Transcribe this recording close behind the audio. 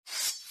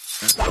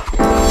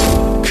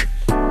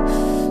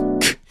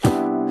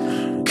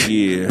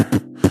Yeah.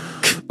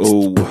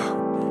 Oh,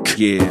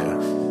 yeah.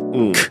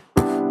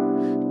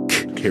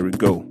 Here we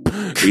go.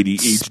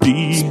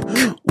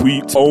 ADHD,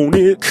 we own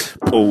it.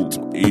 Oh,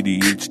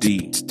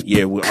 ADHD,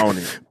 yeah, we're on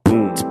it.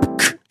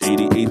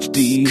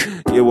 ADHD,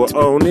 yeah, we're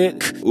on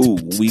it. Ooh,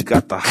 we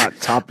got the hot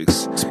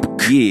topics.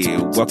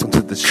 Yeah, welcome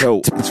to the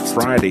show. It's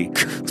Friday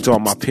to all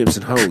my pimps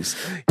and hoes.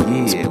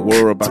 Yeah,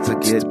 we're about to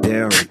get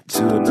down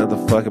to another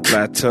fucking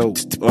plateau.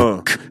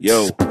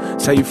 Yo,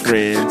 tell your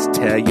friends,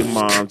 tell your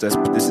moms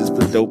that this is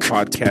the dope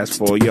podcast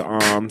for your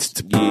arms.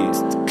 Yeah,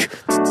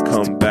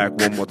 come back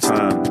one more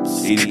time.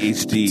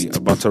 ADHD,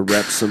 about to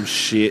rap some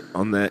shit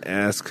on that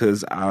ass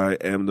because I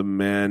am the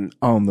man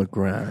on the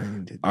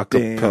grind.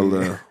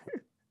 Acapella.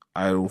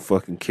 I don't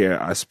fucking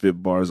care. I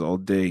spit bars all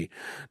day.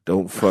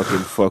 Don't fucking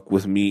fuck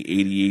with me.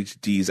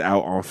 ADHD's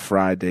out on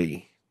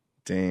Friday.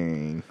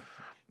 Dang.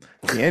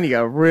 And you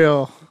got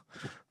real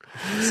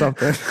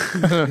something.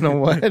 I don't know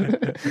what. I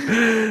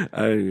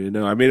don't even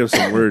know. I made up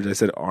some words. I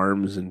said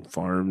arms and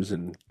farms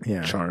and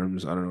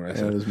charms. I don't know what I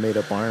said. It was made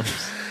up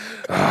arms.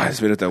 I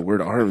just made up that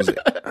word arms. I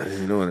didn't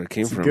even know where it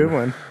came from. Good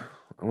one.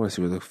 I want to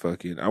see what the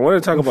fucking. I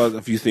want to talk about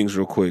a few things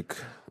real quick.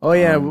 Oh,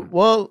 yeah.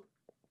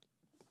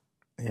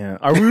 Yeah.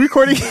 Are we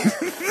recording?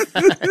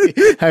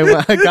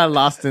 I got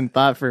lost in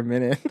thought for a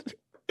minute.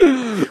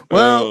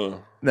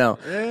 Well, no.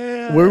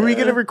 Yeah. Were we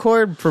going to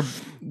record for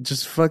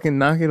just fucking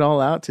knock it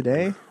all out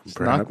today?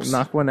 Perhaps.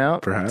 Knock one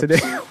out Perhaps. today?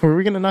 Were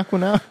we going to knock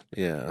one out?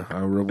 Yeah.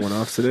 I'll rub one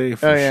off today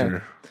for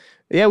sure.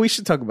 Yeah, we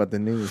should talk about the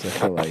news, I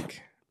feel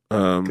like.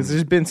 Because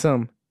there's been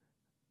some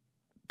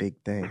big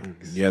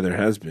things. Yeah, there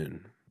has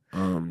been.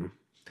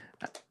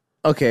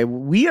 Okay,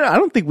 I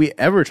don't think we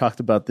ever talked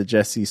about the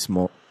Jussie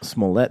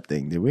Smollett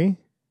thing, did we?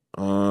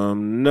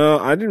 No,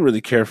 I didn't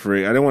really care for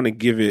it. I didn't want to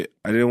give it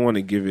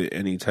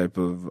any type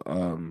of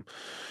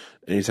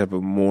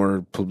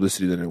more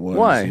publicity than it was.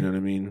 Why? You know what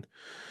I mean?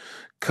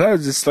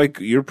 Cause it's like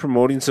you're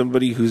promoting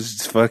somebody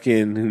who's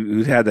fucking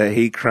who had a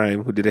hate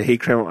crime, who did a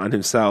hate crime on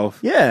himself.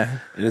 Yeah,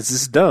 and it's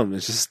just dumb.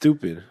 It's just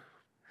stupid.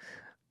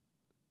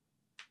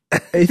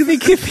 I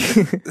think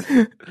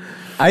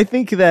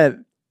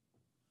that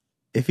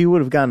if he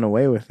would have gotten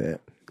away with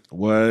it,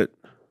 what?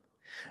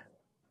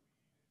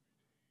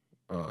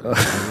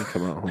 Oh,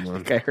 come on, hold on. I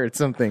think I heard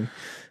something.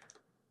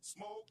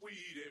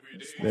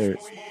 There.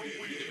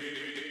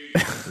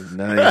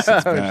 Nice,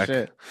 it's back.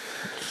 Shit.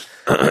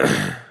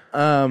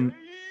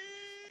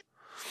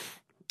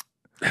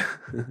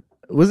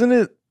 Wasn't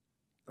it?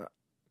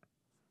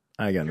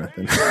 I got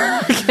nothing.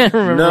 I can't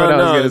remember what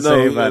I was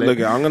going to say about look,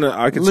 it.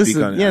 I can speak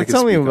on it. Yeah,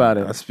 tell me about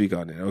it. I'll speak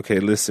on it.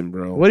 Okay, listen,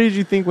 bro. What did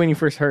you think when you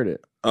first heard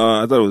it?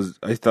 I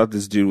thought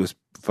this dude was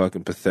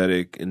fucking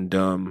pathetic and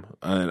dumb,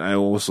 and I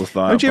also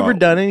thought. Haven't you ever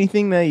done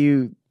anything that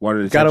you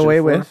got away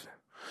with?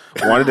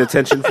 Wanted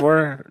attention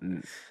for?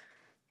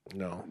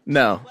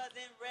 No.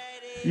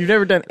 You've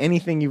never done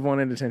anything you've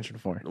wanted attention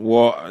for.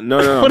 Well,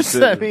 no. What does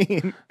that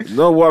mean?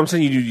 No, well, I'm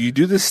saying you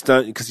do this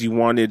stunt because you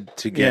wanted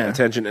to get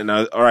attention, and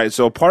all right.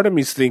 So part of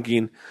me is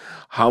thinking,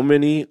 how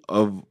many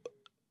of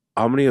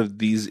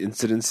these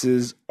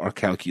incidences are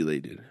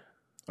calculated?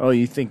 Oh,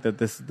 you think that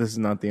this is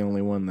not the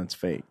only one that's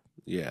fake?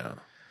 Yeah.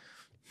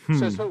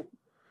 Says who?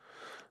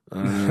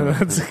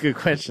 That's a good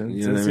question.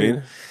 You know what I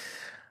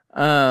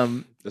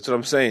mean? That's what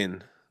I'm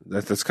saying.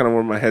 That's kind of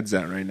where my head's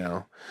at right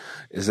now.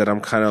 Is that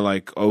I'm kind of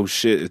like, oh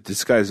shit, if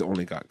this guy's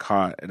only got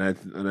caught, and it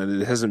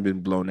hasn't been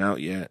blown out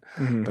yet.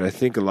 Mm-hmm. But I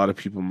think a lot of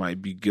people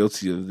might be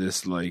guilty of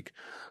this, like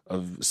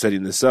of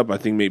setting this up. I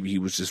think maybe he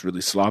was just really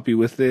sloppy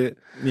with it.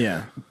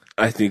 Yeah.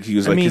 I think he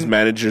was his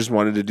managers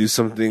wanted to do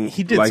something.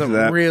 He did like some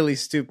that. Really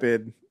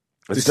stupid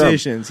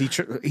decisions.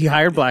 He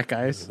hired black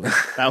guys.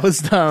 That was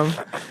dumb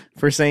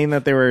for saying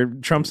that they were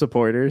Trump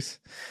supporters.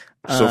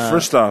 So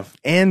first off,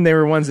 and they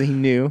were ones that he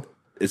knew.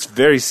 It's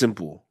very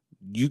simple.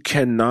 You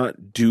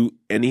cannot do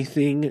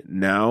anything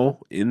now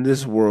in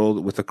this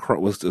world with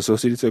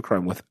associated to a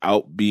crime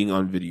without being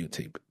on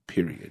videotape.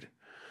 Period.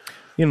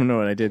 You don't know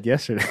what I did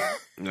yesterday.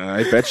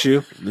 I bet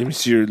you. Let me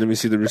see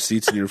the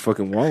receipts in your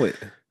fucking wallet.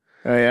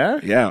 Oh yeah?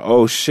 Yeah.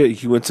 Oh shit.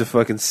 He went to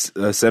fucking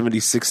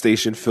 76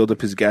 station, filled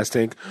up his gas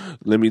tank.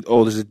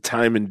 There's a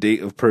time and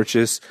date of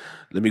purchase.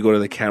 Let me go to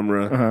the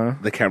camera. Uh-huh.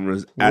 The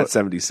camera's at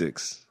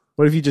 76.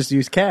 What if you just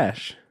use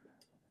cash?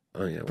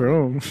 Oh yeah.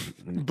 Boom.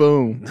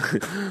 Boom.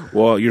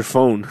 Well, your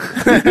phone.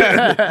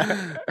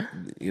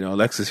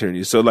 Alexa's hearing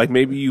you. So like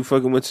maybe you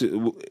fucking went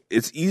to.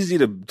 It's easy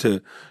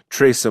to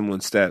trace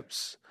someone's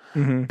steps.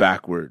 Mm-hmm.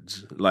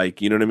 Backwards,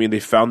 like, you know what I mean? They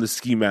found the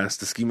ski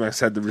mask. The ski mask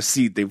had the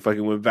receipt. They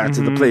fucking went back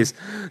to the place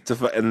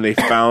and they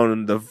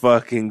found the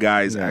fucking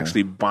guys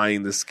actually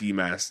buying the ski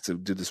mask to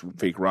do this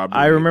fake robbery.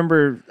 I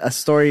remember a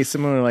story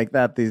similar like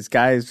that. These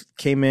guys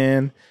came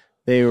in.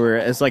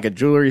 It's like a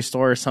jewelry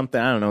store or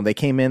something. I don't know. They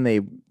came in. They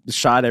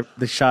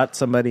shot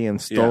somebody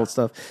and stole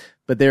stuff.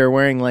 But they were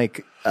wearing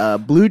like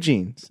blue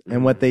jeans.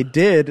 And what they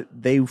did,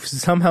 they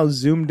somehow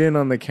zoomed in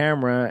on the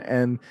camera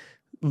and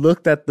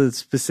looked at the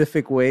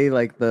specific way,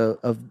 like the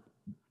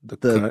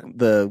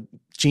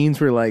jeans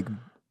were like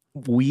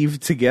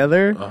weaved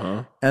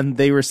together, and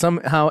they were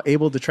somehow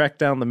able to track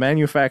down the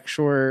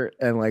manufacturer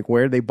and like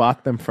where they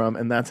bought them from,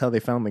 and that's how they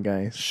found the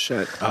guys.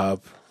 Shut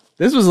up.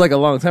 This was like a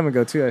long time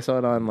ago too. I saw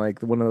it on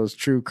like one of those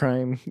true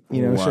crime,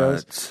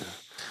 shows.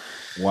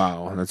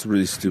 Wow, that's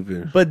really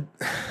stupid. But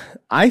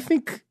I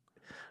think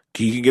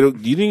you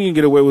think you can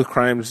get away with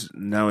crimes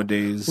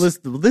nowadays?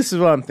 Listen, this is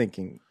what I'm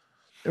thinking.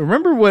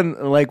 Remember when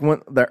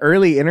the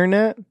early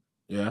internet?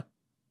 Yeah.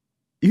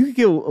 You could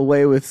get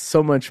away with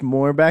so much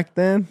more back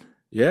then.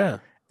 Yeah.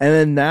 And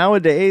then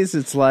nowadays,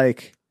 it's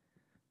like,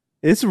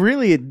 it's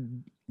really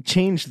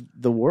changed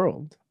the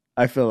world.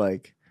 I feel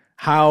like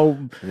how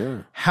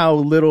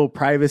little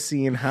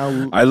privacy and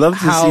how I love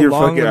to see your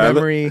long fucking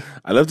memory.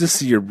 I love to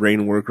see your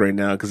brain work right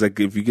now because like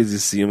if you could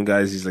just see him,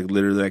 guys, he's like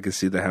literally I can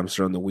see the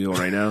hamster on the wheel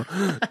right now.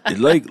 It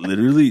like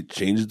literally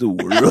changed the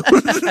world.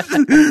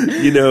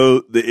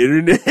 The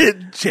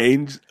internet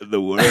changed the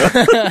world.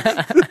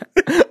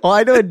 Well,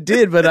 I know it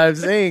did, but I'm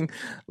saying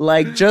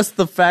like just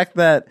the fact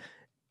that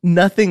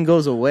nothing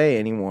goes away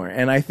anymore.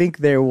 And I think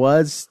there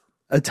was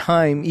a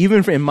time,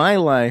 even in my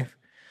life,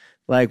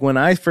 like when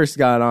I first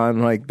got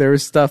on, like there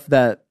was stuff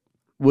that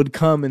would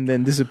come and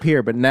then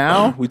disappear. But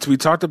now we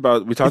talked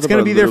about it's going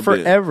to be there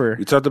forever.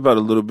 We talked about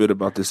a little bit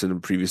about this in the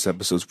previous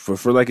episodes.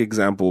 For like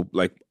example,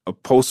 like a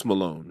Post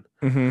Malone,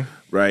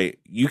 right?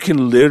 You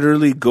can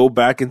literally go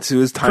back into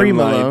his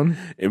timeline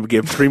and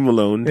get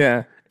pre-Malone.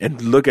 Yeah. And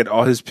look at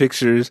all his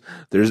pictures.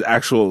 There's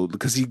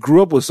because he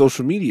grew up with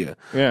social media.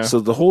 Yeah.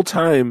 So the whole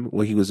time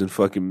when he was in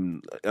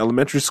fucking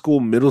elementary school,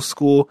 middle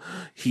school,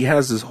 he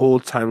has this whole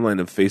timeline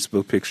of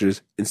Facebook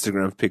pictures,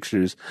 Instagram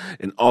pictures,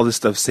 and all this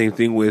stuff. Same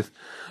thing with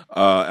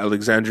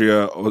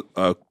Alexandria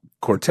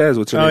Cortez.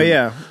 What's her name? Oh,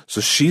 yeah.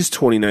 So she's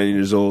 29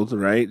 years old,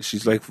 right?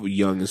 She's like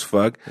young as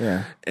fuck.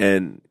 Yeah.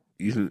 And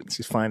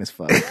she's fine as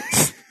fuck.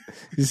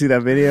 You see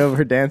that video of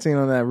her dancing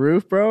on that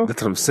roof, bro?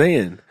 That's what I'm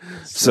saying.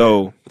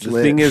 So the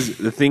thing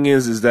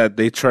is that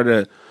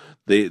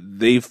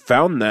they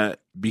found that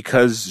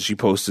because she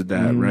posted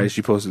that, right?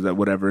 She posted that,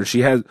 whatever.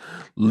 She had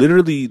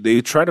literally,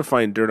 they tried to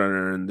find dirt on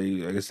her, and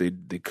I guess they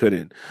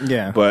couldn't.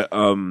 Yeah, but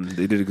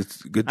they did a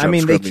good job. I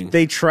mean, scrubbing.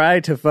 they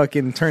tried to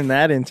fucking turn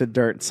that into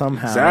dirt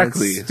somehow.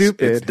 Exactly, it's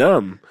stupid. It's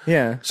dumb.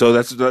 Yeah. So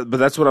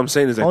that's what I'm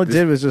saying is like all it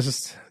did was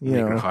just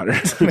make her hotter.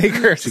 Make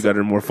her. She got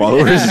her more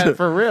followers. Yeah,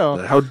 for real.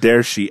 How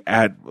dare she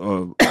add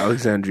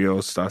Alexandria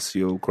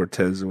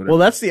Ocasio-Cortez or whatever? Well,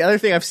 that's the other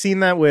thing. I've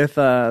seen that with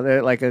have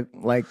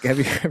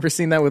you ever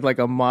seen that with like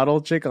a model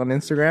chick on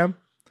Instagram?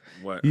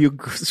 What? You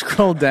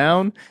scroll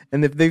down,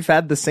 and if they've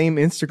had the same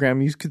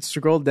Instagram, you could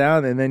scroll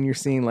down, and then you're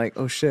seeing like,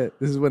 oh shit,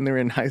 this is when they're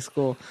in high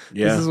school.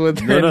 Yeah. This is when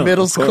they're in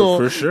middle school.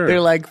 For sure.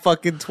 They're like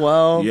fucking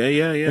 12. Yeah.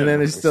 And then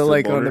they're still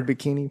like on the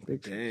bikini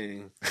picture.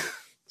 Dang.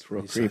 It's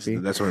real creepy.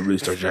 That's when I really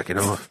start jacking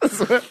off.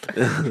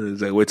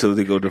 It's like, wait till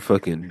they go to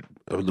fucking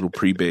little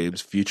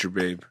pre-babes, future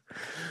babe.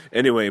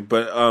 Anyway,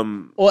 but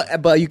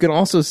but you can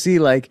also see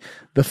like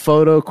the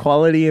photo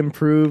quality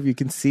improve. You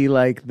can see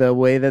like the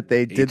way that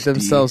they did HD.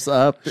 themselves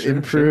up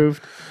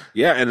improved. Sure.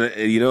 Yeah, and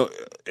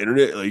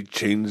internet like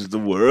changed the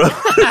world.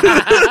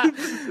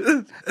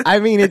 I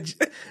mean,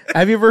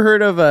 have you ever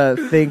heard of a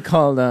thing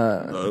called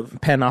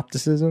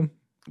panopticism?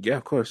 Yeah,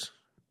 of course.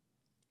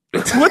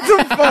 What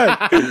the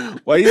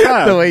fuck? Why you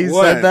laugh? The way you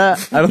said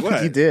that, I don't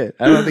think you did.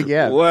 I don't think you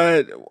have.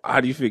 What? How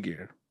do you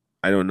figure?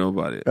 I don't know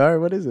about it. All right,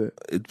 what is it?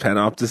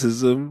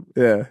 Panopticism.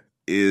 Yeah.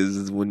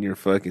 Is when you're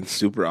fucking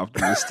super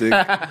optimistic.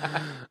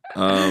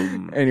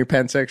 And you're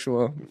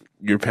pansexual.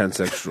 You're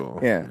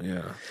pansexual. Yeah.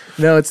 Yeah.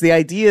 No, it's the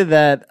idea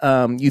that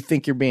you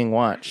think you're being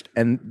watched,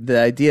 and the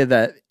idea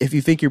that if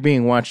you think you're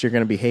being watched, you're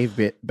going to behave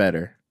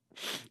better.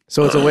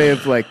 So it's a way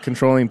of like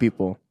controlling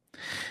people.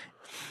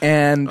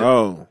 And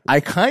I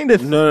kind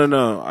of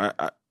no.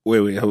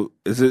 Wait.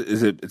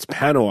 It's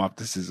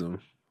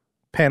panopticism.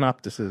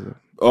 Panopticism.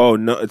 Oh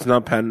no, it's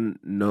not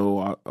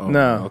no.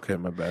 Okay,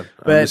 my bad.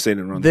 But I'm just saying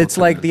it wrong. It's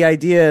like the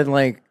idea,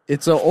 like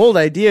it's an old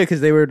idea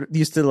because they were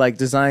used to like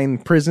design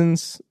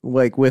prisons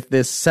like with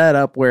this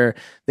setup where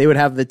they would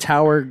have the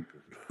tower,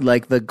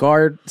 like the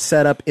guard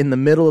set up in the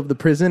middle of the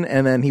prison,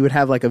 and then he would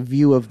have like a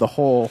view of the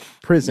whole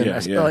prison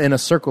in a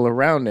circle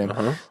around him.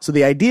 Uh-huh. So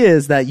the idea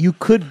is that you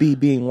could be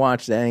being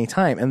watched at any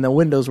time, and the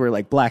windows were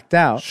like blacked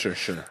out. Sure.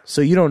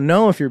 So you don't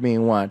know if you're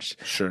being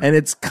watched. Sure. And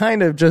it's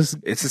kind of just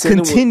it's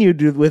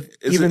continued with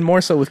even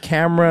more so with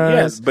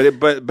cameras. Yes,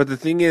 but the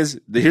thing is,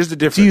 here's the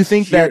difference. Do you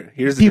think that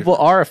people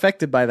are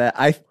affected by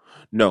that?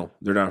 No,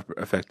 they're not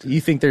affected. You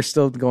think they're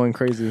still going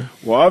crazy?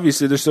 Well,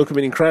 obviously they're still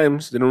committing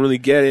crimes. They don't really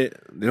get it.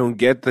 They don't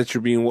get that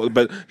you're being.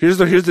 But here's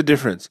the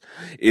difference: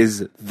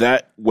 is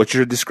that what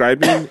you're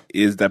describing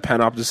is that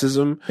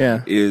panopticism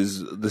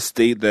is the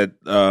state that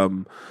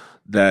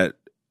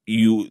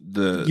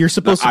you're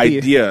supposed the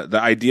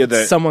idea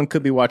that someone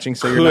could be watching,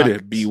 so you're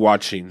not be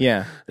watching.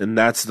 Yeah, and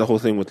that's the whole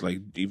thing with like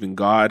even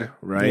God,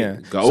 right? Yeah.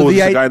 God, so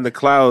there's a guy in the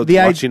clouds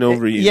watching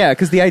over you. Yeah,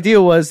 because the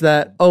idea was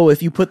that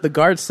if you put the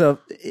guard stuff,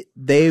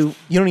 you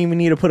don't even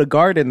need to put a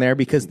guard in there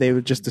because they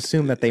would just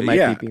assume that they might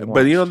be being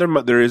watched.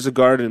 But there is a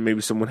guard, and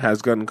maybe someone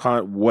has gotten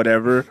caught,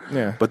 whatever.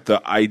 Yeah. But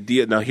the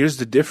idea now, here's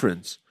the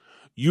difference.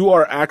 You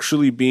are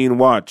actually being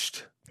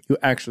watched. You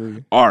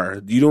actually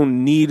are. You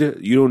don't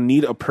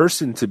need a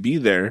person to be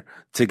there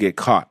to get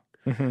caught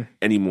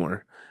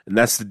anymore. And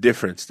that's the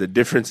difference. The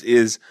difference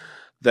is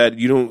that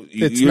you don't.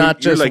 It's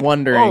not just like,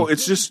 wondering. Oh,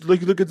 it's just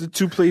like look at the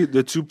two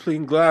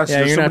plane glass. Yeah,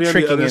 There's you're not somebody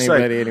tricking on the other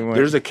anybody side. anymore.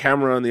 There's a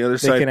camera on the other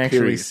side. They can actually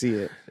period. see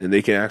it, and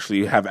they can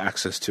actually have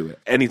access to it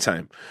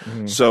anytime.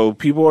 So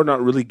people are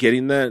not really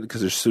getting that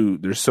because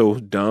they're so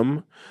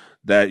dumb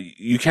that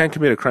you can't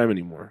commit a crime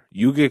anymore.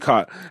 You get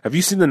caught. Have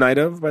you seen The Night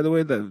Of, by the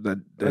way?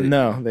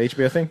 No, the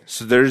HBO thing.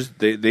 So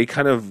they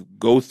kind of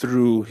go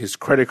through his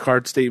credit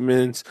card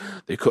statements.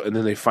 And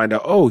then they find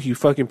out, oh, he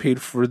fucking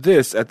paid for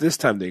this at this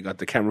time. They got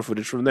the camera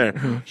footage from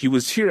there. He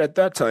was here at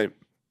that time.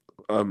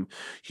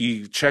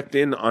 He checked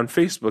in on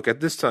Facebook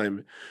at this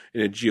time,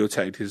 and it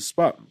geotagged his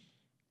spot.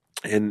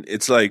 And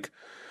it's like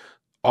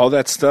all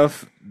that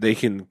stuff. They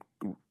can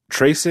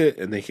trace it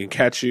and they can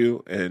catch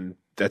you, and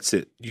that's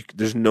it.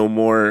 There's no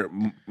more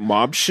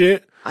mob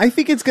shit. I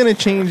think it's going to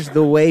change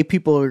the way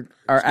people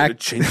are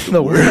acting in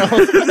the world.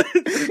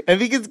 I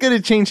think it's going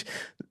to change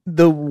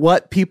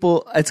what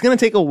people. It's going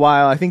to take a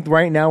while. I think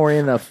right now we're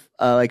in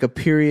a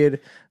period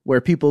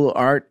where people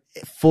aren't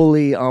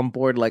fully on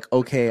board. Like,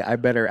 okay, I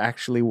better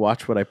actually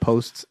watch what I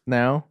post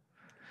now.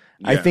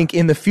 Yeah. I think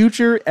in the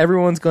future,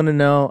 everyone's going to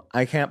know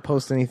I can't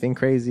post anything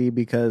crazy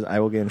because I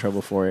will get in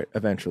trouble for it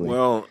eventually.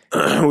 Well,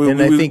 I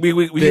think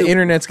the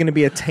internet's going to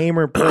be a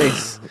tamer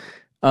place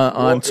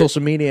on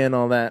social media and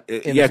all that.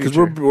 Yeah, because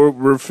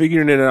we're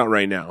figuring it out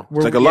right now.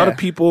 It's like a lot of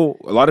people,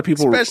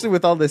 especially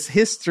with all this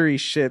history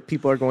shit.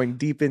 People are going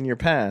deep in your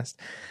past.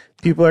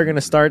 People are going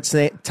to start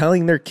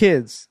telling their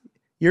kids,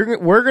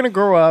 "We're going to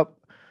grow up."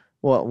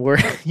 Well,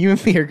 you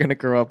and me are going to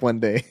grow up one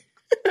day,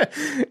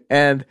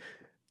 and.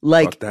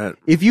 Like,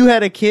 if you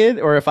had a kid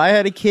or if I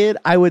had a kid,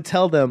 I would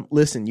tell them,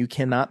 listen, you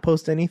cannot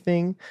post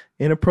anything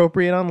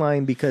inappropriate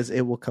online because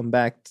it will come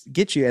back to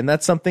get you. And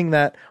that's something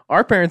that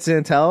our parents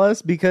didn't tell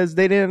us because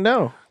they didn't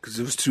know. Because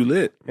it was too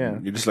lit. Yeah.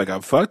 You're just like, oh,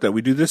 fuck that.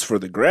 We do this for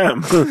the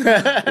gram.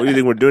 What do you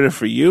think we're doing it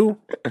for you?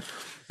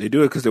 They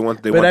do it because they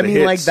want the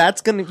hits.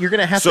 Like you're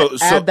gonna have to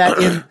add that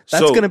in.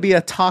 That's gonna be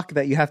a talk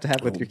that you have to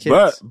have with your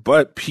kids.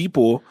 But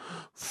people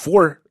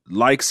for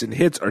likes and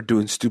hits are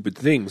doing stupid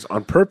things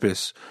on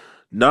purpose.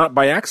 Not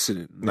by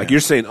accident. Like you're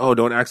saying, oh,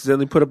 don't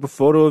accidentally put up a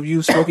photo of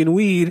you smoking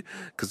weed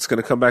because it's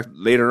going to come back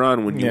later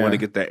on when you want to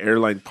get that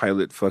airline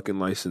pilot fucking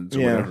license or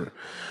whatever.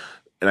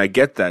 And I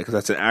get that because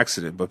that's an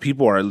accident. But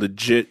people are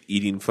legit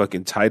eating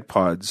fucking Tide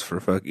Pods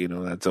for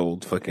fucking, that's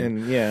old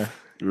fucking.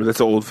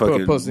 That's old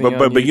fucking.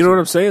 But you know what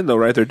I'm saying though,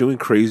 right? They're doing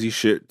crazy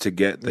shit to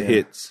get the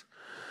hits.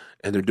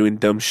 And they're doing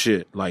dumb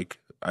shit. Like,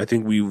 I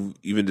think we've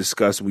even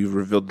discussed, we've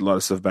revealed a lot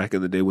of stuff back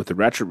in the day with the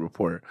Ratchet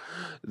Report.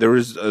 There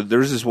was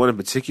this one in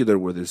particular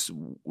where this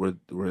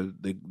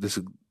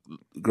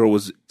girl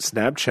was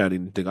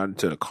Snapchatting. They got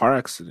into a car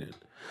accident,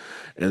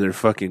 and their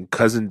fucking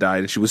cousin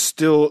died, and she was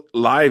still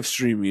live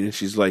streaming, and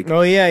she's like,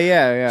 "Oh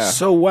yeah,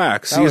 so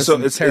whack." See,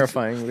 it's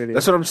terrifying video.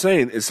 That's what I'm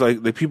saying. It's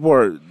like the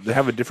people they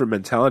have a different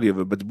mentality of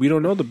it, but we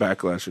don't know the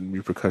backlash and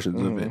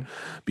repercussions of it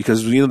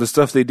because the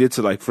stuff they did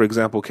to, like, for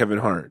example, Kevin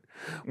Hart.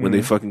 When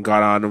they fucking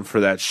got on him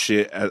for that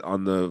shit for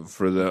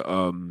the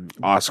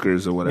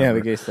Oscars or whatever. Yeah,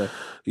 the gay stuff.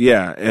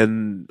 Yeah,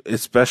 and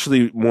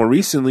especially more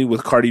recently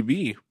with Cardi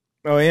B.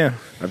 Oh yeah.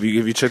 Have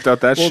you checked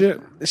out that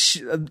shit? This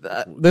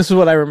is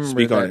what I remember.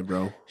 Speak on it,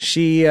 bro.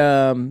 She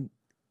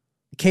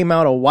came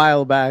out a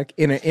while back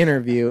in an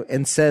interview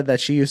and said that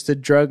she used to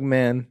drug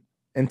men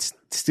and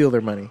steal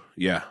their money.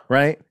 Yeah.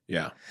 Right?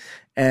 Yeah.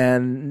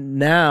 And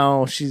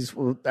now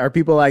are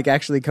people like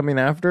actually coming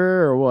after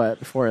her or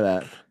what for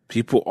that?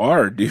 People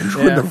are, dude.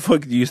 Yeah. What the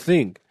fuck do you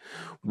think?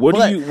 What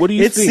do you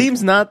think? It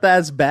seems not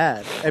as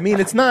bad. I mean,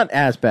 it's not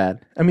as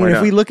bad. I mean,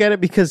 if we look at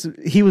it, because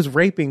he was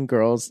raping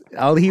girls.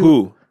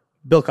 Who?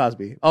 Bill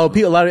Cosby. Oh,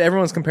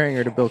 everyone's comparing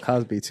her to Bill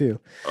Cosby too.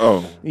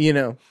 Oh,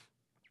 a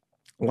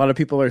lot of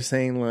people are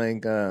saying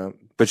like.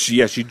 But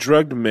she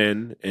drugged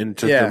men and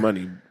took their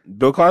money.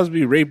 Bill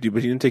Cosby raped you,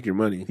 but he didn't take your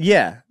money.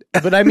 Yeah.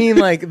 But I mean,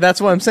 like, that's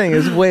what I'm saying.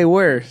 It's way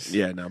worse.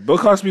 Yeah, no. Bill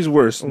Cosby's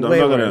worse. No, I'm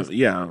not gonna.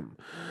 Yeah.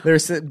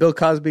 Bill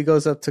Cosby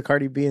goes up to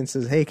Cardi B and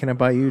says, "Hey, can I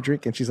buy you a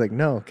drink?" And she's like,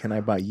 "No, can I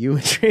buy you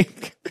a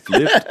drink?"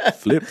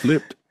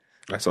 Flipped.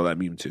 I saw that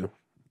meme too.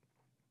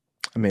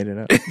 I made it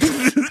up.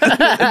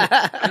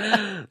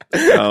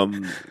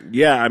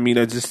 Yeah, I mean,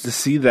 just to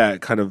see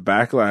that kind of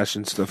backlash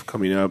and stuff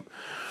coming up,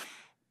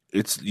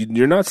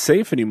 you're not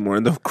safe anymore.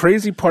 And the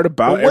crazy part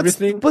about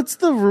everything, what's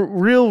the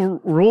real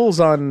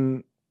rules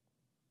on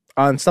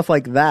stuff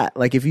like that?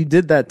 Like, if you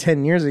did that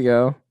 10 years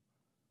ago,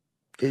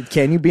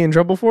 can you be in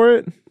trouble for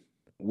it?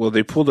 Well,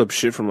 they pulled up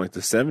shit from like the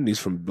 70s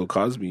from Bill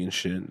Cosby and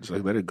shit. It's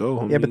like, let it go,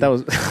 homie. Yeah, but that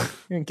was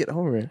get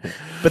over it.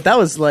 But that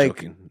was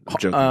like, I'm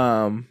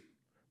joking.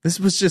 This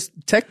was just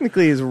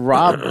technically is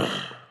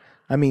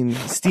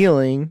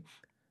stealing.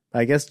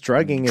 I guess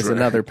drugging is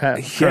another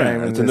crime.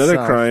 Yeah, it's another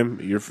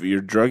crime.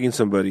 You're drugging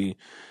somebody.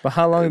 But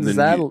how long does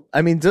that?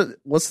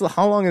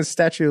 How long is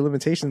statute of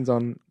limitations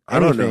on anything? I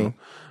don't know.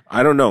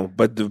 I don't know,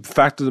 but the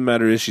fact of the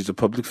matter is she's a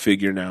public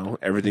figure now.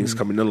 Everything's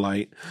coming to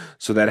light.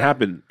 So that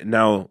happened.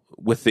 Now,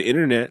 with the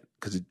internet,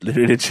 because it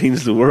literally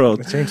changed the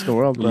world. It changed the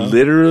world, bro.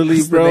 Literally,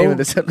 That's bro. the name of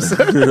this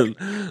episode.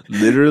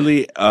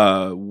 Literally,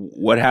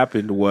 what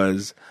happened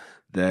was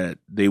that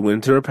they went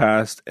into her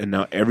past, and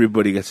now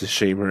everybody gets to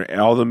shame her.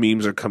 All the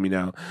memes are coming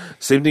out.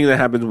 Same thing that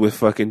happened with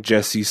fucking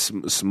Jesse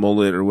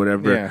Smollett or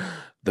whatever. Yeah.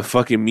 The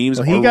fucking memes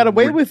Well, he got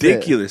away with it.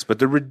 ridiculous, but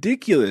they're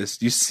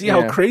ridiculous. You see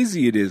how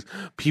crazy it is.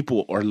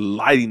 People are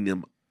lighting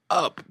them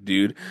up,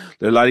 dude.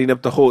 They're lighting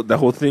up the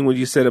whole thing when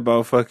you said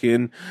about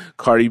fucking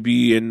Cardi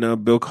B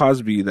and Bill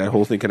Cosby. That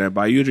whole thing. Can I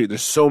buy you a drink?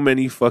 There's so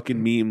many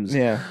fucking memes.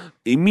 Yeah.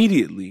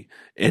 Immediately,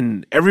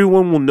 and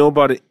everyone will know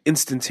about it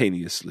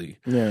instantaneously.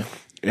 Yeah.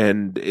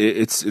 And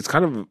it's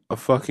kind of a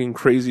fucking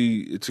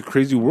crazy. It's a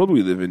crazy world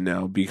we live in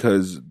now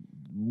because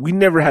we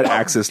never had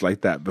access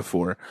like that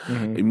before.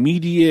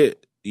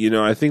 Immediate. You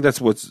know, I think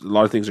that's what's a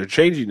lot of things are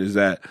changing is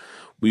that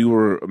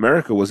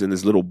America was in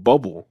this little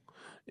bubble,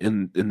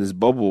 in this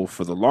bubble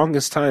for the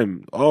longest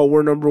time. Oh,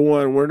 we're number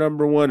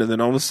one. And then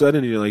all of a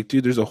sudden you're like,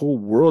 dude, there's a whole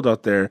world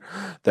out there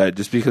that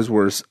just because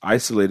we're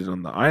isolated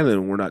on the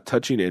island, we're not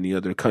touching any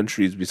other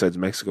countries besides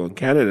Mexico and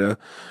Canada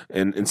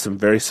and in some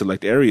very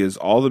select areas.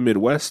 All the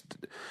Midwest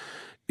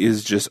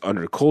is just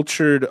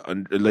undercultured.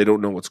 They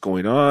don't know what's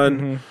going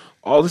on.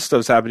 All this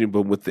stuff's happening.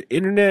 But with the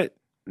internet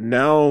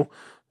now,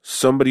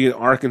 somebody in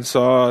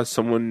Arkansas,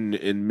 someone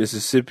in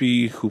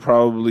Mississippi who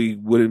probably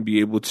wouldn't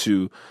be able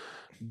to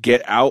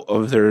get out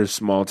of their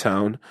small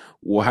town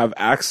will have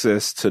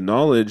access to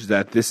knowledge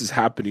that this is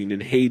happening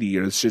in Haiti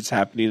or this shit's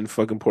happening in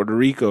fucking Puerto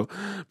Rico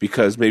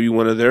because maybe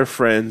one of their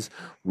friends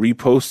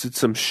reposted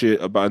some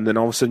shit about, and then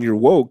all of a sudden you're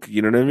woke.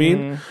 You know what I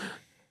mean?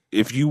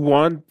 If you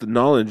want the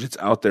knowledge, it's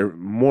out there,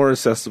 more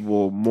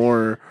accessible,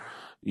 more,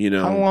 you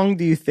know. How long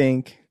do you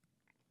think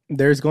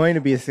there's going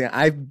to be a thing?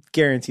 I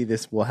guarantee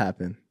this will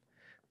happen.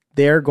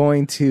 They're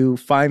going to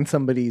find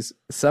somebody,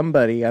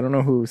 I don't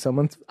know who,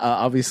 someone's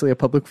obviously a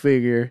public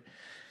figure.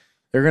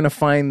 They're going to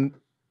find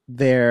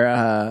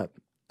their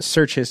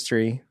search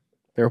history,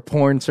 their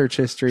porn search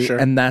history,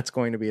 and that's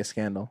going to be a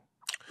scandal.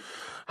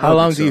 How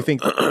long do you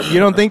think?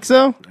 You don't think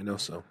so? I know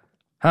so.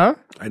 Huh?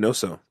 I know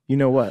so. You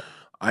know what?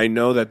 I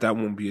know that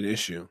won't be an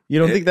issue. You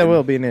don't think that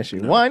will be an issue?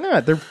 No. Why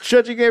not? They're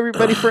judging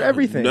everybody for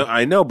everything. No,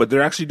 I know, but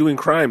they're actually doing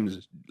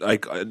crimes.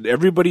 Like,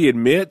 everybody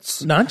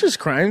admits. Not just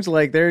crimes.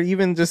 Like, they're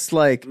even just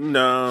like,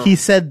 no. He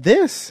said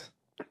this.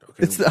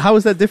 Okay. How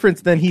is that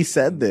different than he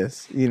said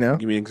this? You know?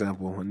 Give me an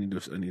example. I need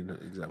an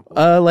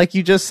example. Like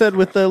you just said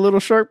with the little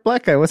short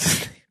black guy. What's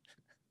his name?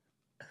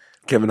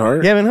 Kevin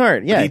Hart? Kevin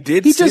Hart, yeah. But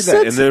he just say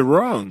that, and they're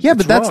wrong. Yeah,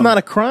 but that's not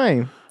a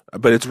crime.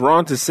 But it's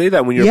wrong to say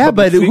that when you're a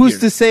but public figure. Who's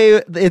to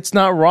say it's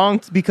not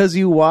wrong because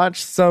you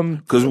watched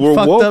some we're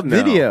fucked woke up now.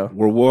 video?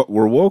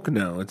 We're woke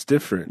now. It's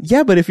different.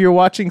 Yeah, but if you're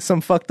watching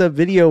some fucked up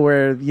video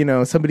where, you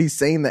know, somebody's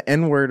saying the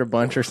N-word a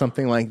bunch or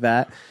something like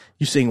that,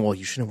 you're saying, well,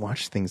 you shouldn't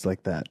watch things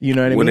like that. You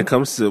know what I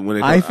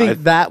mean? I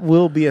think that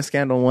will be a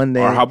scandal one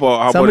day. Or how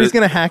about somebody's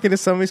going to hack into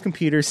somebody's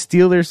computer,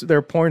 steal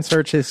their porn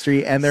search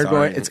history, and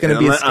it's going to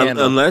be a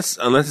scandal. Unless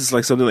it's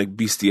like something like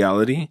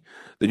bestiality,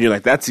 then you're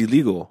like, that's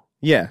illegal.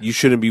 Yeah. You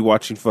shouldn't be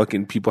watching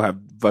fucking people have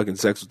fucking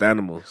sex with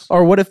animals.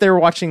 Or what if they were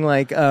watching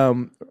like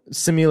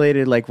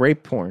simulated like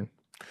rape porn?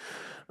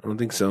 I don't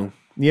think so.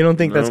 You don't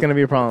think that's going to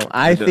be a problem?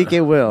 I think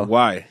it will.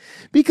 Why?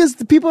 Because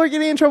the people are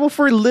getting in trouble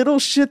for little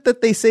shit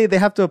that they say they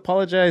have to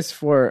apologize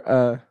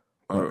for.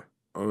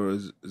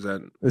 Is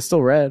that? It's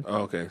still red.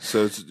 Oh, okay.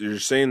 So you're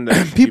saying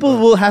that people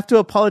will have to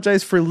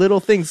apologize for little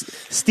things.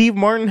 Steve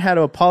Martin had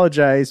to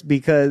apologize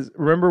because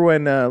remember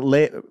when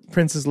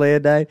Princess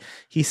Leia died?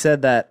 He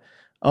said that,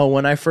 oh,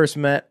 when I first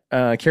met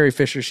Carrie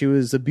Fisher,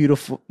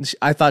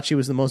 I thought she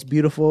was the most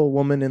beautiful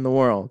woman in the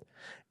world.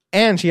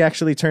 And she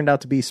actually turned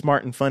out to be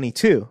smart and funny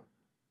too.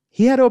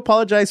 He had to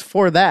apologize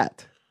for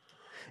that.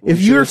 Well,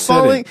 if you're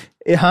falling,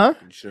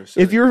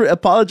 if you're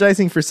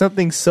apologizing for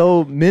something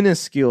so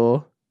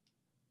minuscule,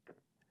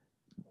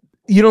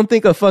 you don't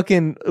think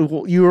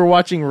you were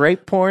watching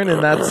rape porn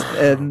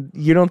and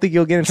you don't think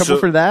you'll get in trouble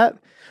for that?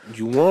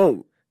 You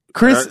won't.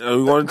 Chris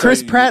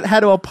Pratt had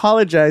to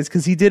apologize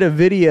because he did a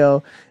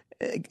video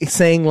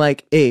saying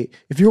like, hey,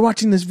 if you're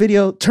watching this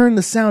video, turn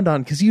the sound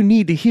on because you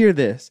need to hear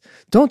this.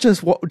 Don't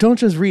just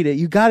read it.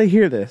 You got to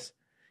hear this.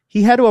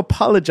 He had to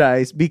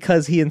apologize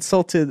because he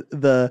insulted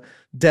the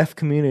deaf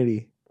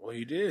community. Well,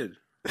 he did.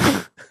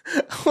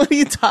 What are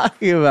you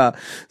talking about?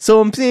 So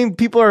I'm saying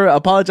people are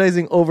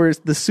apologizing over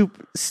the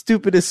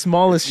stupidest,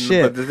 smallest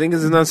shit. But the thing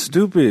is, it's not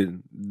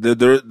stupid.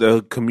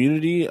 The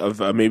community of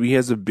maybe he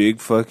has a big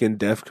fucking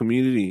deaf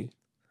community.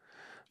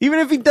 Even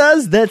if he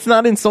does, that's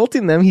not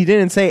insulting them. He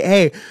didn't say,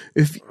 "Hey,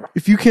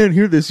 if you can't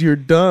hear this, you're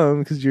dumb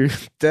because you're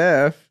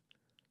deaf."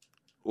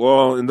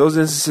 Well, in those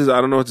instances, I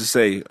don't know what to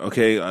say.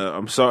 Okay,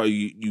 I'm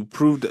sorry. You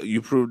proved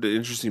an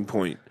interesting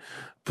point.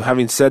 But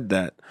having said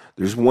that,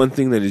 there's one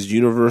thing that is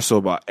universal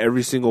about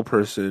every single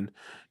person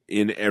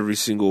in every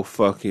single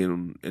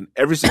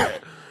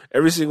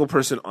every single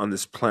person on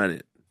this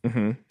planet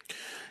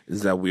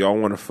is that we all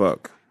want to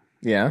fuck.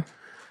 Yeah.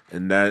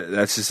 And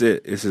that's just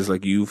it. It's just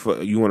like you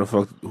want to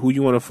fuck who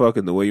you want to fuck,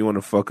 and the way you want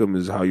to fuck them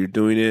is how you're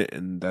doing it,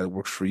 and that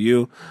works for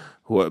you.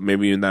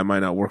 Maybe that might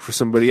not work for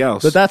somebody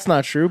else. But that's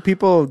not true.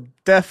 People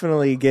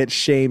definitely get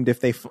shamed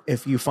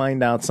if you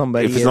find out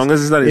somebody. As long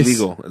as it's not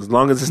illegal. As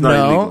long as it's not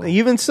illegal.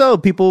 Even so,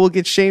 people will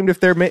get shamed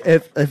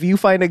if you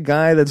find a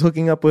guy that's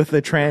hooking up with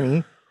a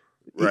tranny.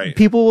 Right.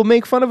 People will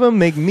make fun of him,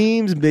 make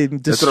memes,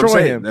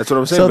 destroy him. That's what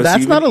I'm saying. So but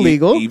that's not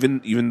illegal.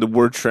 Even the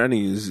word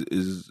tranny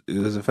is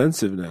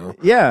offensive now.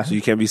 Yeah. So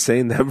you can't be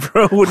saying that,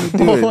 bro. What are you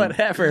doing?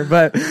 Whatever.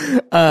 But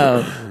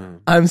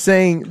I'm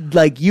saying,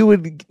 like,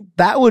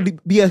 that would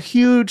be a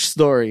huge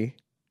story.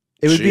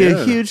 It would be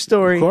a huge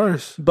story. Of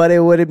course. But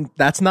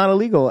that's not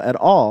illegal at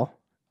all.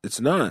 It's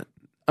not.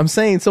 I'm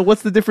saying, so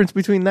what's the difference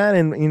between that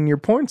and in your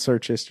porn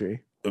search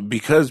history?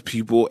 Because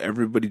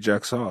everybody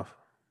jacks off.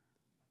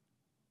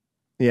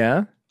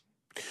 Yeah.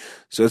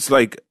 So it's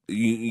like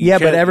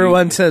but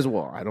everyone says,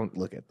 "Well, I don't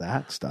look at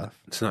that stuff."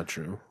 It's not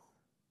true.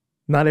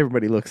 Not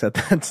everybody looks at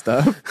that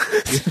stuff.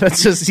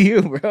 That's just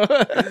you, bro.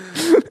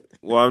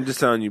 Well, I'm just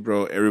telling you,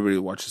 bro. Everybody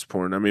watches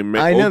porn. I mean,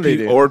 I know they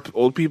do. Or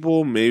old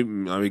people, maybe.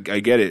 I mean,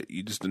 I get it.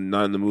 You just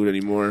not in the mood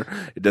anymore.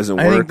 It doesn't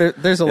work. I think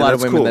there's a lot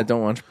of women that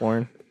don't watch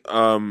porn.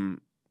 I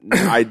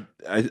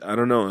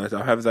don't know.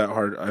 I have that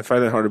hard. I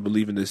find that hard to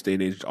believe in this day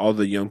and age. All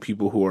the young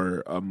people who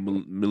are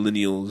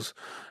millennials.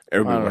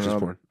 Everybody watches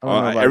porn.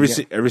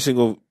 Every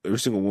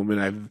single woman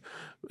I've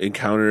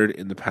encountered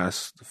in the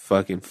past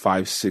fucking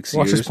 5-6 years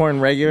watches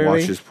porn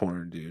regularly. Watches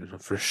porn, dude,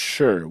 for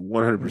sure,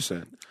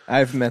 100%.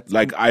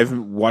 I've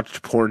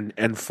watched porn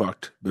and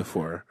fucked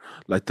before.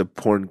 Like the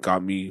porn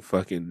got me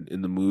fucking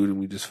in the mood, and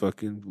we just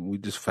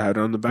had it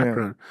on the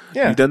background.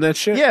 Yeah. You've done that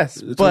shit. Yes,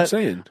 that's but what I'm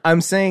saying.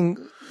 I'm saying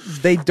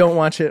they don't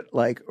watch it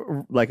like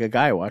a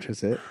guy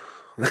watches it.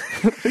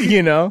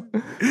 You know,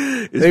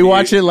 they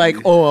watch it like,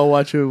 oh, I'll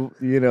watch it.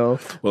 You know,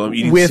 well, I'm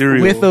eating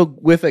cereal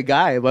with a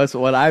guy. That's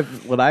what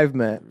I've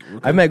met. Okay.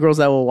 I've met girls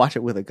that will watch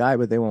it with a guy,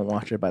 but they won't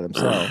watch it by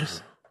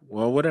themselves.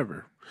 Well,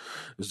 whatever.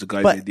 It was the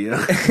guy's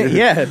idea.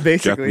 Yeah,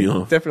 basically,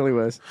 definitely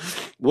was.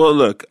 Well,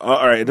 look,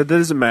 all right, that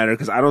doesn't matter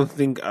because I don't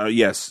think.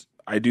 Yes,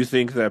 I do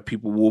think that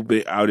people will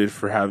be outed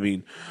for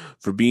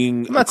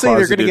being. I'm not saying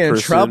they're going to get in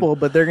trouble,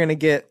 but they're going to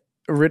get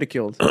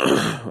ridiculed.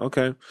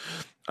 Okay.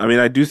 I mean,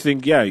 I do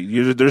think,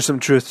 there's some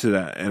truth to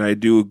that, and I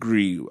do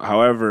agree.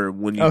 However,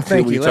 when you're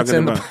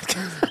talking about,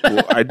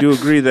 well, I do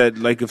agree that,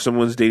 like, if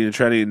someone's dating a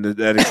tranny in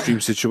that extreme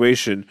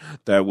situation,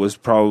 that was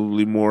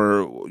probably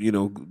more,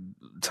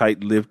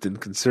 tight-lipped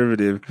and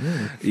conservative.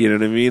 You know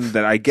what I mean?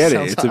 That I get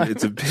it.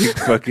 It's a big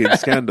fucking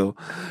scandal,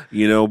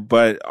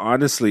 But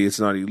honestly, it's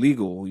not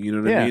illegal. You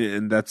know what I mean?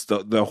 And that's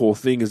the whole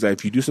thing is that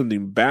if you do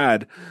something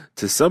bad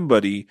to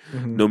somebody,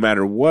 no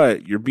matter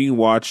what, you're being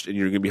watched and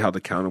you're going to be held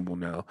accountable.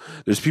 Now,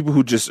 there's people who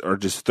are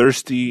just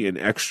thirsty and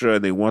extra,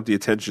 and they want the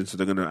attention, so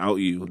they're going to out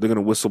you. They're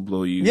going to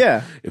whistleblow you.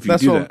 Yeah, if you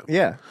do that.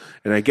 Yeah,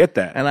 and I get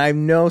that. And I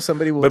know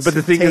somebody will. But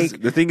the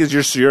thing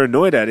is, you're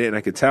annoyed at it, and I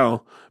could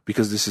tell.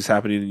 Because this is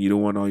happening, and you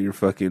don't want all your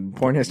fucking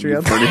porn history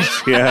up.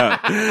 Yeah,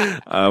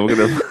 we're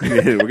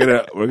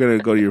gonna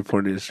go to your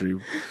porn history.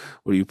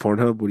 What do you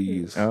Pornhub? What do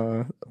you use?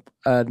 No,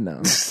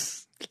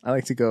 I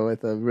like to go with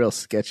the real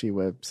sketchy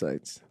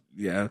websites.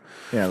 Yeah,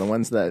 the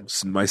ones that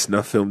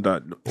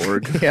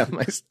mysnuffilm.org. Yeah.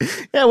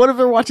 What if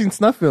they're watching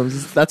snuff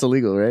films? That's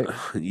illegal, right?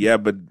 Yeah,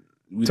 but.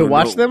 To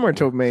watch them or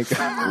to make?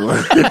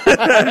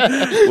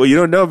 Well, you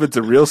don't know if it's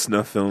a real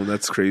snuff film.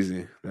 That's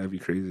crazy. That'd be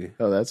crazy.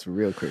 Oh, that's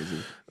real crazy.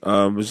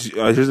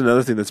 Here's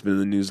another thing that's been in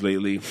the news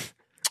lately.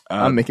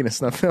 I'm making a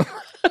snuff film.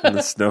 On the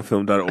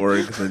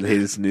snufffilm.org, the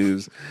latest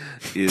news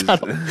is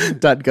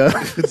 .gov.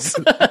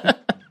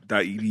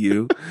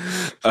 .edu.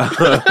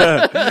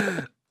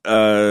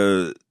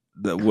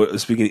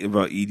 Speaking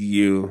about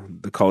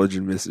EDU, the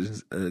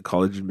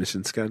college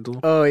admission scandal.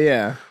 Oh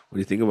yeah. What do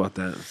you think about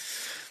that?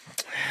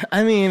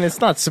 I mean, it's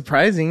not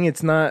surprising.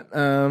 It's not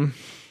much.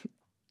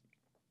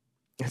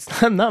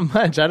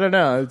 I don't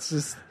know. It's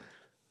just,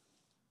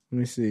 let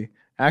me see.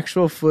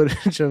 Actual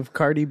footage of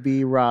Cardi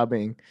B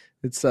robbing.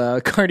 It's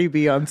Cardi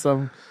B on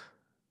some.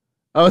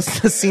 Oh, it's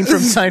the scene from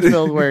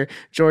Seinfeld where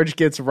George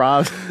gets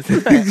robbed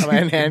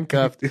and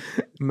handcuffed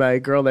by a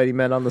girl that he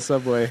met on the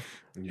subway.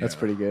 Yeah. That's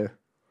pretty good.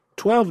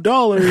 $12.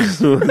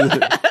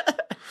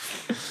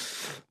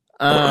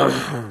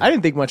 I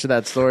didn't think much of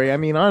that story. I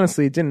mean,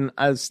 honestly, it didn't.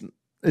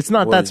 It's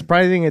not that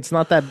surprising. It's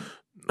not that.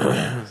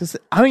 I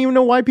don't even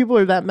know why people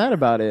are that mad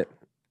about it.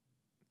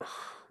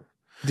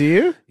 Do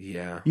you?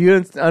 Yeah. You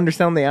don't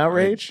understand the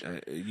outrage?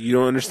 You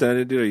don't understand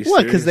it, dude? Are you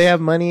what? Because they have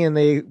money and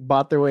they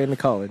bought their way into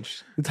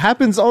college. It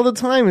happens all the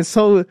time. It's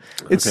so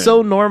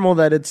normal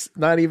that it's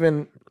not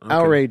even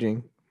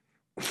outraging.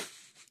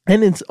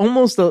 And it's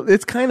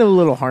it's kind of a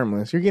little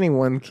harmless. You're getting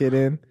one kid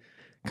in.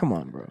 Come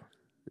on, bro.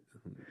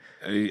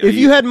 If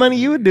you had money,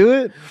 you would do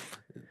it.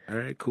 All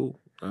right, cool.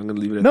 I'm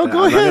gonna leave it at that. No,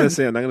 go ahead.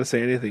 I'm not gonna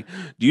say anything.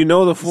 Do you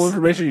know the full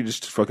information? Or you're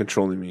just fucking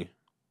trolling me.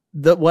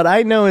 What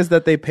I know is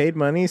that they paid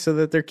money so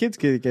that their kids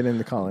could get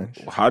into college.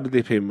 How did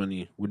they pay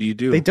money? What do you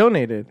do? They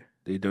donated.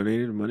 They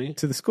donated money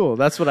to the school.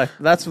 That's what I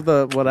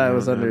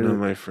was under. No,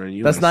 my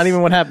friend. That's not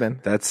even what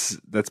happened. That's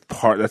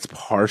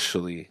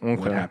partially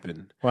what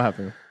happened. What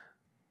happened?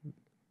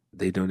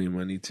 They donate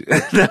money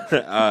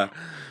to.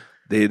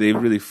 They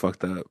really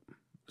fucked up.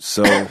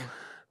 So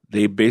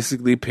they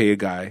basically pay a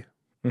guy,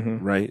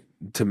 right,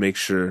 to make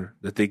sure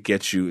that they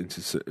get you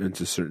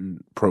into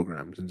certain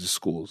programs, into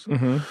schools.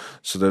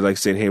 So they're like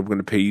saying, hey, we're going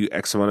to pay you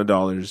X amount of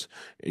dollars,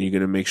 and you're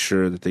going to make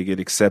sure that they get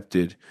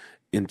accepted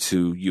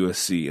into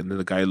USC. And then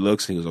the guy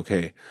looks and he goes,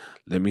 okay,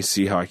 let me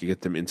see how I can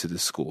get them into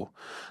this school.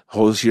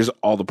 Here's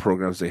all the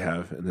programs they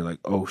have. And they're like,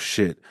 oh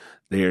shit,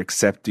 they are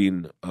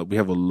accepting, we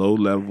have a low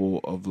level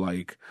of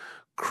like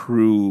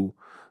crew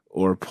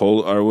or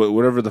pole or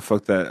whatever the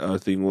fuck that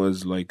thing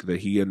was, like that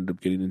he ended up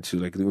getting into.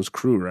 Like I think it was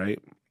crew,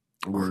 right?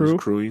 Or crew?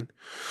 Crewing.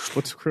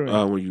 What's crewing?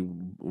 When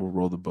you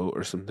roll the boat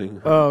or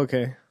something. Oh,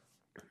 okay.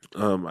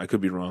 I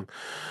could be wrong,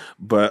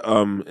 but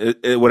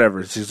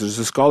whatever. There's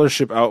a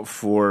scholarship out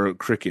for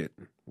cricket,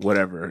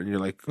 whatever, and you're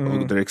like,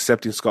 oh, they're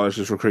accepting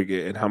scholarships for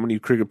cricket. And how many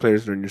cricket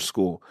players are in your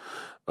school?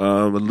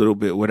 A little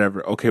bit,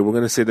 whatever. Okay, we're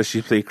gonna say that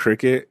she played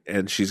cricket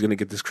and she's gonna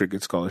get this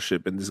cricket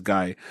scholarship. And this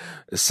guy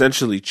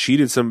essentially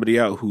cheated somebody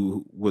out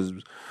who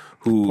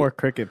poor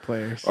cricket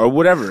players or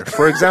whatever.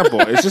 For example,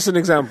 it's just an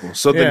example.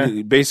 So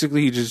then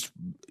basically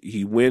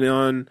he went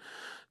on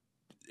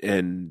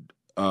and.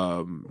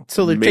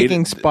 So they're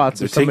taking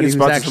spots of somebody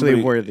who's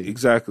actually worthy.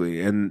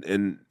 Exactly.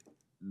 And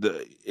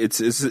it's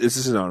this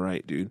is not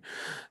right, dude.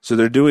 So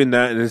they're doing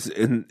that,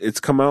 and it's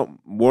come out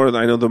more.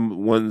 I know the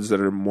ones that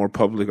are more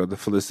public are the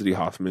Felicity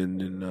Huffman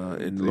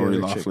and Lori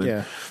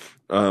Loughlin.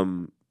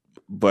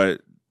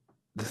 But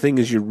the thing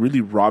is, you're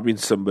really robbing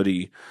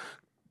somebody,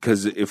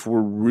 because if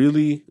we're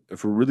really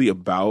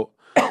about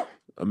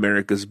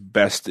America's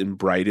best and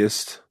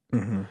brightest,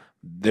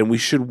 then we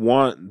should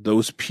want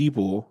those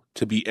people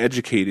to be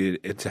educated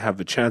and to have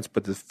a chance.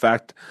 But the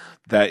fact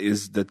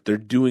that they're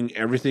doing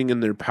everything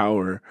in their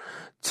power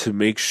to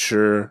make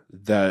sure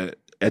that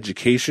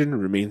education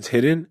remains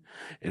hidden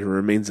and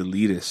remains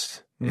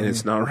elitist. And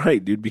it's not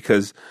right, dude,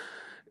 because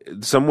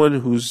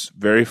someone who's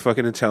very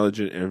fucking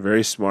intelligent and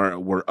very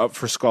smart were up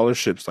for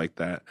scholarships like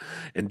that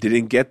and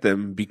didn't get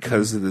them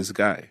because of this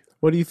guy.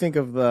 What do you think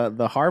of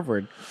the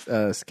Harvard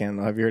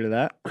scandal? Have you heard of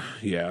that?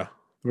 Yeah.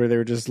 Where they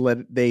were just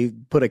they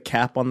put a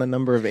cap on the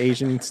number of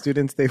Asian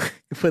students they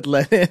would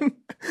let in.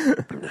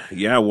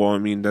 Yeah, well, I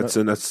mean,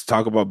 that's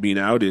talk about being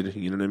outed.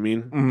 You know what I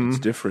mean? It's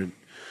different.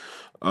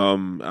 I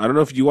don't know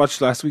if you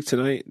watched Last Week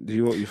Tonight.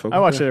 I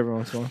watch it every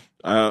once in a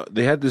while.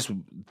 They had this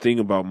thing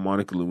about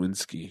Monica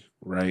Lewinsky,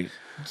 right?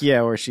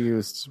 Yeah, where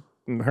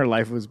her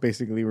life was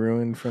basically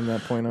ruined from that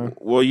point on.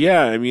 Well,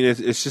 yeah, I mean,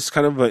 it's just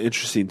kind of an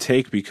interesting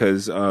take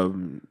because,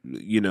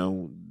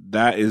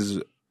 that is.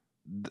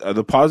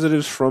 The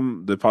positives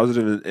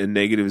and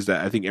negatives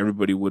that I think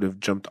everybody would have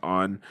jumped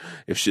on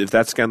if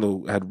that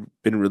scandal had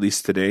been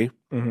released today.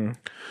 I think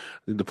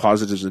the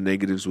positives and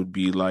negatives would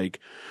be like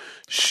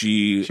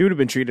she would have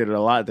been treated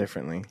a lot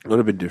differently. It would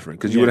have been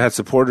different because you would have had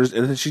supporters,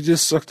 and then she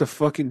just sucked a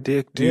fucking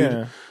dick, dude.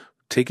 Yeah.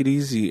 Take it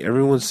easy.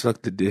 Everyone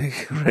sucked a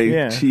dick, right?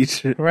 Yeah.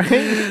 Teacher. Right?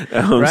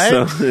 Right?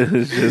 So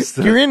it's just,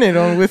 you're in it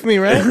on with me,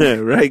 right?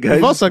 Right, guys.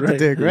 We've all sucked a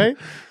dick, right?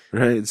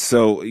 Right.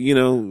 So,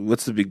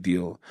 what's the big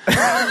deal?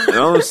 And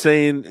all I'm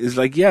saying is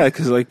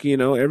because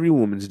every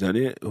woman's done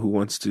it who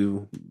wants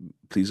to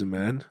please a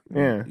man.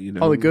 Yeah.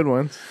 All the good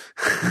ones.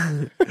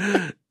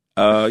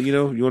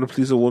 You want to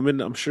please a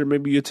woman. I'm sure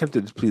maybe you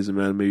attempted to please a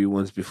man maybe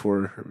once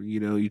before,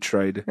 you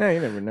tried. Yeah,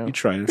 you never know. You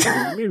tried.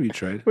 Maybe you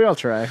tried. We all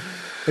try.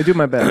 I do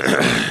my best.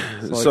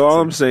 So all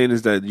I'm saying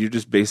is that you're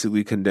just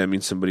basically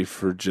condemning somebody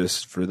for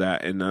that.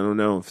 And I don't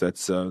know if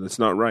that's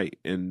not right.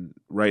 And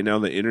right now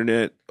the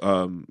internet,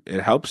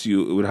 it helps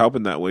you. It would help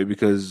in that way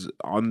because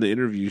on the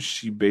interview,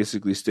 she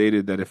basically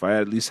stated that if I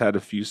at least had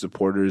a few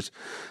supporters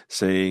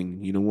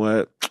saying, you know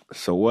what,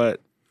 so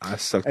what? I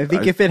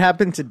think if it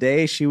happened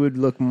today, she would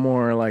look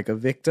more like a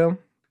victim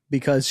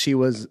because she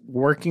was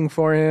working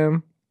for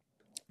him.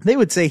 They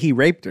would say he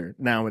raped her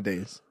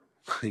nowadays.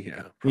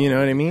 Yeah. You know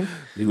what I mean?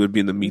 He would be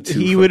in the Me Too.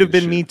 He would have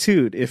been Me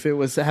Too'd if it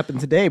was happened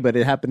today, but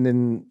it happened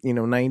in,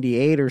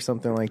 98 or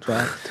something like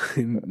that.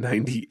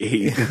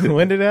 98.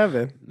 When did it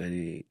happen?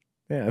 98.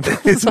 Yeah.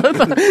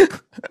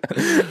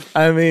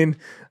 I mean,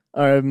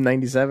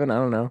 97, I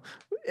don't know.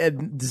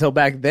 And so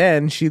back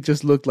then, she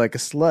just looked like a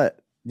slut,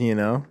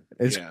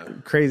 It's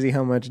crazy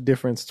how much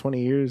difference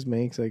 20 years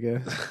makes, I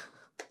guess.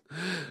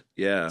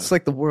 Yeah. It's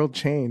like the world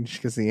changed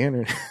because of the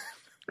internet.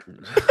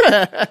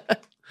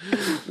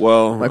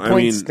 Well, my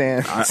point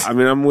stands.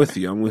 I'm with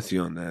you. I'm with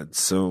you on that.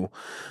 So,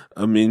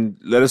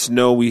 let us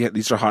know.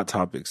 These are hot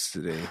topics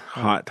today.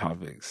 Hot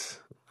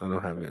topics. I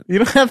don't have it. You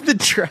don't have the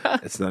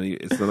draft. It's not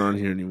on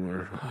here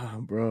anymore.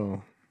 Oh,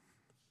 bro.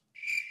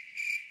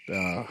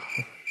 There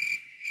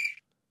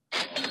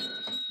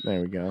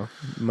we go.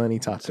 Money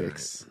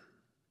topics.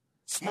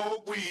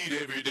 Smoke weed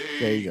every day.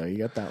 There you go. You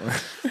got that one.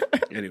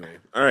 Anyway,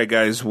 all right,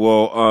 guys.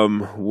 Well,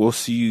 we'll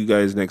see you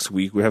guys next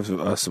week. We have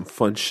some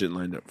fun shit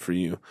lined up for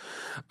you.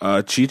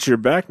 Cheech, you're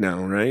back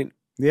now, right?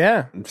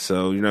 Yeah.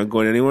 So you're not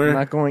going anywhere? I'm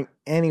not going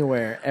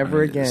anywhere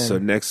ever again. So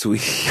next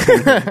week,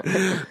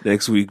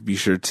 be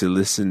sure to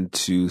listen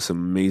to some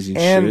amazing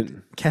and shit.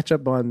 catch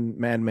up on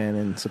Mad Men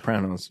and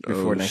Sopranos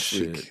before next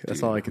week.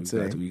 That's all I can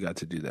say. We got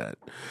to do that.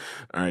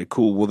 All right,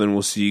 cool. Well, then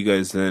we'll see you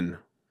guys then.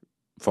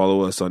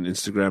 Follow us on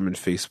Instagram and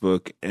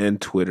Facebook and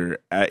Twitter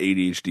at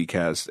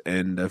ADHDcast.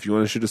 And if you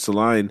want to shoot us a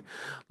line,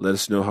 let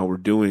us know how we're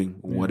doing.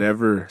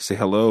 Whatever. Say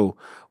hello.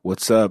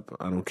 What's up?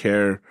 I don't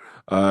care.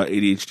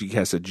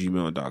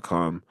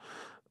 ADHDcast@gmail.com.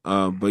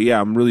 But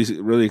yeah, I'm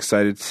really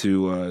excited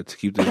to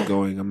keep this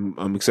going.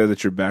 I'm excited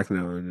that you're back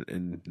now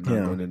and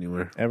not going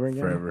anywhere. Ever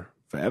again? Forever?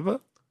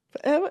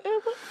 Ever.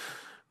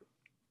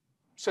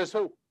 Says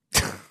who?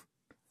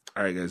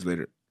 All right, guys,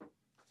 later.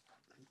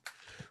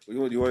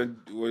 What do you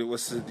want to do?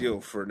 What's the deal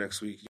for next week?